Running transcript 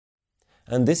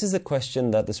And this is a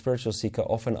question that the spiritual seeker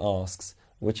often asks,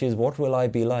 which is, what will I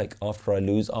be like after I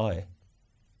lose I?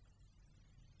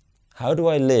 How do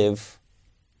I live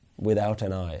without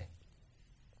an I?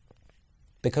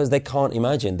 Because they can't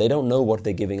imagine. They don't know what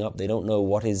they're giving up. They don't know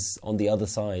what is on the other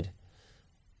side.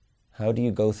 How do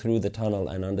you go through the tunnel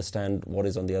and understand what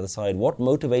is on the other side? What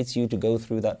motivates you to go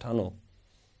through that tunnel?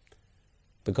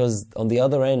 Because on the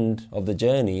other end of the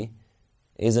journey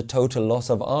is a total loss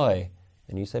of I.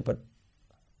 And you say, but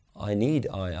I need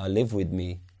I live with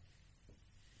me.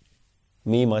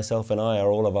 Me, myself and I are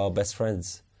all of our best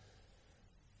friends.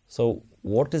 So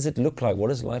what does it look like? What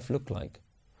does life look like?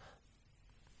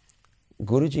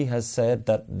 Guruji has said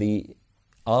that the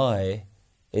I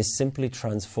is simply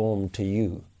transformed to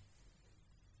you.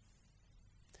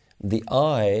 The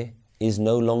I is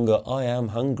no longer I am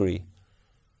hungry.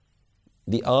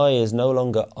 The I is no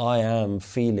longer I am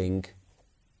feeling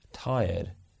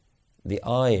tired. The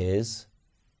I is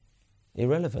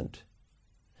irrelevant.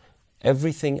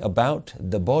 Everything about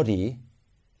the body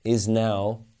is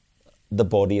now the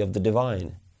body of the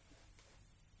divine.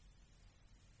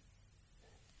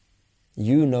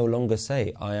 You no longer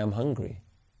say, I am hungry.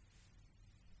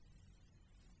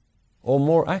 Or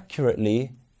more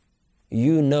accurately,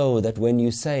 you know that when you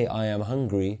say, I am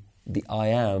hungry, the I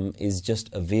am is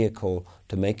just a vehicle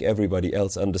to make everybody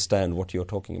else understand what you're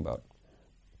talking about.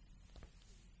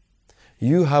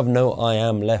 You have no I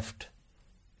am left.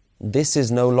 This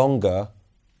is no longer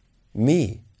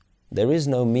me. There is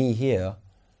no me here.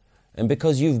 And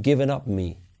because you've given up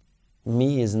me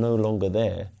is no longer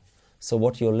there. So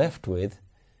what you're left with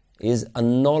is a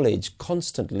knowledge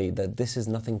constantly that this is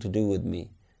nothing to do with me.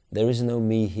 There is no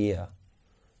me here.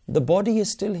 The body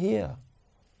is still here.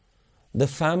 The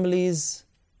families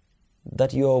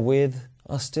that you are with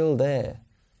are still there.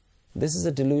 This is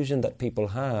a delusion that people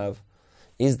have,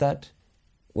 is that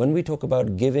when we talk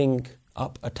about giving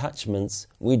up attachments,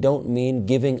 we don't mean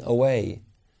giving away.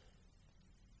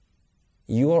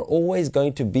 You are always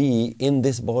going to be in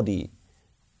this body.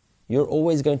 You're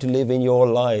always going to live in your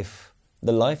life.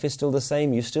 The life is still the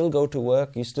same. You still go to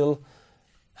work. You still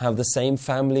have the same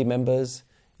family members.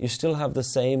 You still have the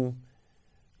same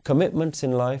commitments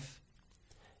in life.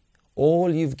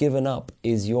 All you've given up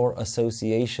is your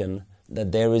association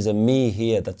that there is a me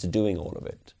here that's doing all of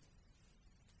it.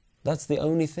 That's the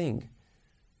only thing.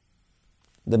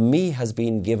 The me has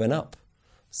been given up.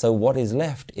 So what is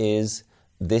left is,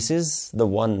 this is the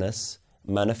oneness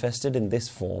manifested in this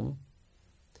form.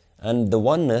 And the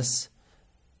oneness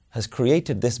has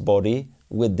created this body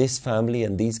with this family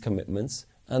and these commitments.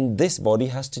 And this body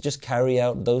has to just carry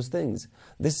out those things.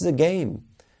 This is a game.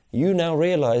 You now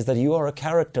realize that you are a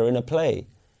character in a play.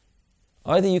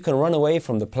 Either you can run away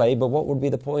from the play, but what would be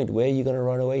the point? Where are you going to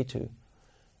run away to?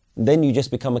 Then you just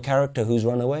become a character who's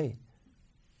run away.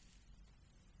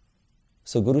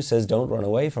 So Guru says, don't run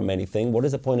away from anything. What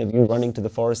is the point of you running to the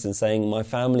forest and saying, my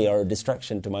family are a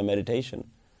distraction to my meditation?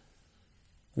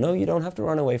 No, you don't have to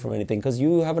run away from anything, because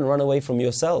you haven't run away from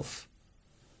yourself.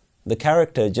 The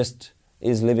character just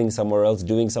is living somewhere else,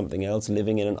 doing something else,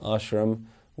 living in an ashram,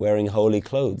 wearing holy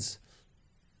clothes.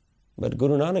 But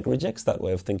Guru Nanak rejects that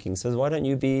way of thinking, says, why don't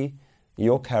you be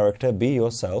your character, be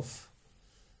yourself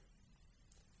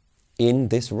in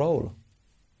this role?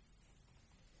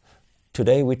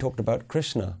 Today we talked about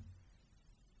Krishna.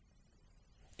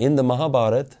 In the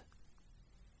Mahabharata,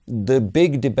 the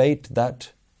big debate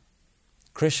that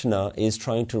Krishna is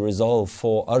trying to resolve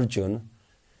for Arjun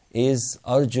is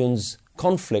Arjun's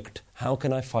conflict. How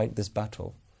can I fight this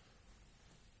battle?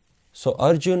 So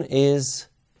Arjun is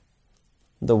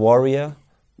the warrior,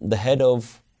 the head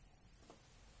of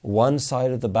one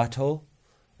side of the battle,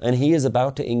 and he is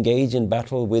about to engage in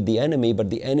battle with the enemy,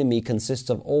 but the enemy consists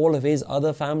of all of his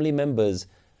other family members,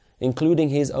 including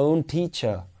his own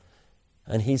teacher.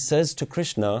 And he says to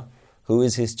Krishna, who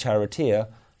is his charioteer,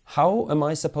 how am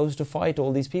I supposed to fight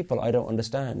all these people? I don't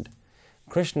understand.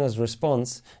 Krishna's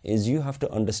response is, you have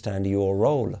to understand your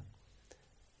role.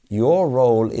 Your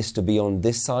role is to be on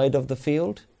this side of the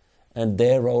field, and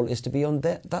their role is to be on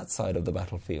that side of the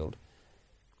battlefield.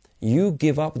 You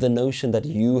give up the notion that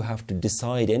you have to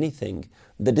decide anything.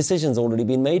 The decision's already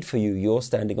been made for you. You're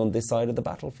standing on this side of the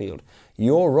battlefield.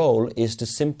 Your role is to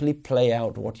simply play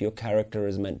out what your character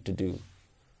is meant to do.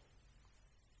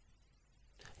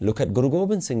 Look at Guru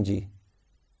Gobind Singh Ji.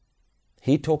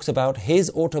 He talks about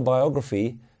his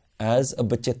autobiography as a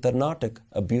Bachittar Natak,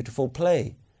 a beautiful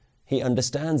play. He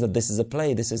understands that this is a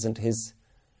play, this isn't his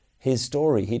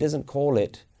story. He doesn't call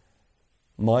it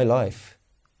my life.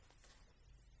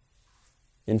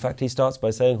 In fact, he starts by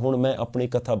saying, Hun main apni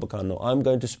katha bakano. I'm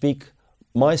going to speak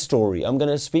my story. I'm going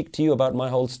to speak to you about my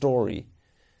whole story.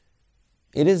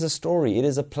 It is a story, it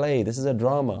is a play, this is a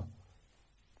drama.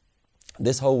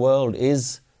 This whole world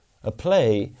is a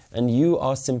play, and you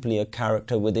are simply a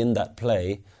character within that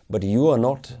play, but you are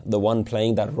not the one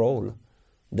playing that role.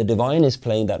 The divine is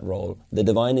playing that role. The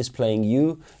divine is playing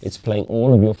you, it's playing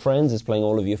all of your friends, it's playing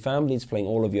all of your family, it's playing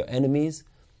all of your enemies,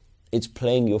 it's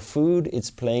playing your food,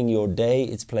 it's playing your day,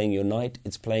 it's playing your night,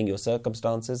 it's playing your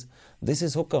circumstances. This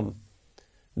is hukam.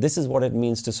 This is what it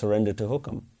means to surrender to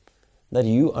hukam. That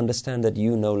you understand that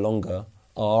you no longer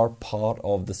are part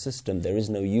of the system. There is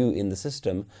no you in the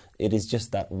system. It is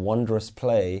just that wondrous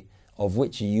play of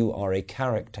which you are a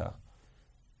character,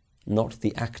 not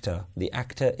the actor. The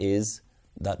actor is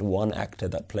that one actor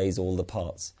that plays all the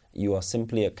parts. You are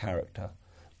simply a character,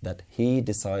 that he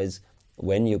decides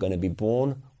when you're going to be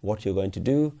born, what you're going to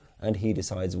do, and he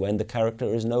decides when the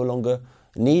character is no longer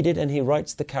needed, and he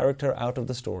writes the character out of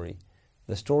the story.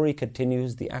 The story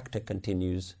continues, the actor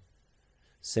continues.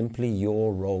 Simply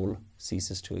your role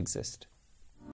ceases to exist.